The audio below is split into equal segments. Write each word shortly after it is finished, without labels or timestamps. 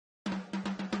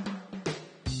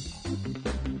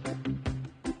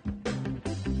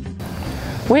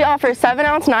We offer 7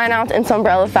 ounce, 9 ounce, and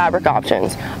Sunbrella fabric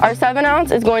options. Our 7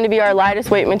 ounce is going to be our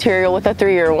lightest weight material with a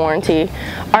 3-year warranty.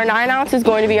 Our 9 ounce is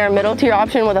going to be our middle tier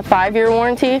option with a 5-year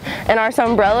warranty, and our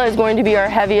Sunbrella is going to be our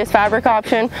heaviest fabric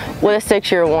option with a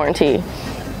 6-year warranty.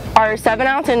 Our 7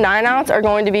 ounce and 9 ounce are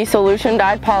going to be solution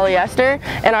dyed polyester,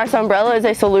 and our Sunbrella is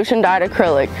a solution dyed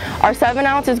acrylic. Our 7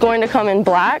 ounce is going to come in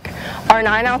black, our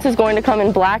 9 ounce is going to come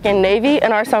in black and navy,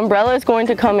 and our Sunbrella is going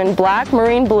to come in black,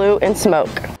 marine blue, and smoke.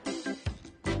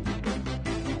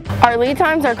 Our lead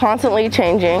times are constantly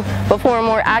changing, but for a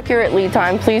more accurate lead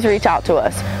time, please reach out to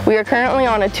us. We are currently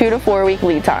on a 2 to 4 week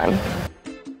lead time.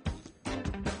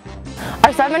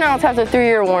 Our 7 ounce has a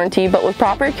 3-year warranty, but with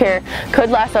proper care could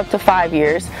last up to 5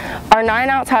 years. Our 9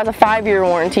 ounce has a 5-year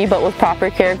warranty, but with proper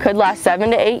care could last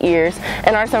 7 to 8 years.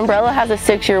 And our Sunbrella has a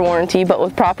 6-year warranty, but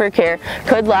with proper care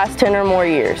could last 10 or more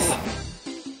years.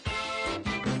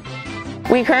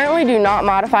 We currently do not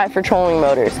modify for trolling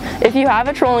motors. If you have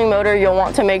a trolling motor, you'll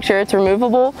want to make sure it's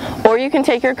removable, or you can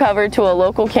take your cover to a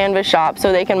local canvas shop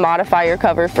so they can modify your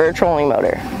cover for a trolling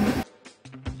motor.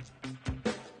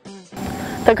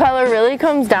 The color really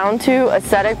comes down to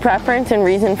aesthetic preference and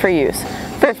reason for use.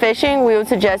 For fishing, we would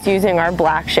suggest using our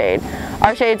black shade.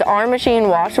 Our shades are machine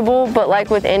washable, but like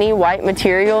with any white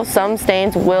material, some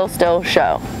stains will still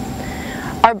show.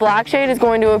 Our black shade is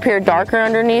going to appear darker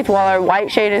underneath, while our white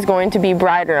shade is going to be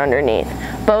brighter underneath.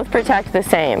 Both protect the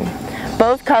same.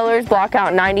 Both colors block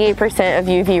out 98% of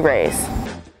UV rays.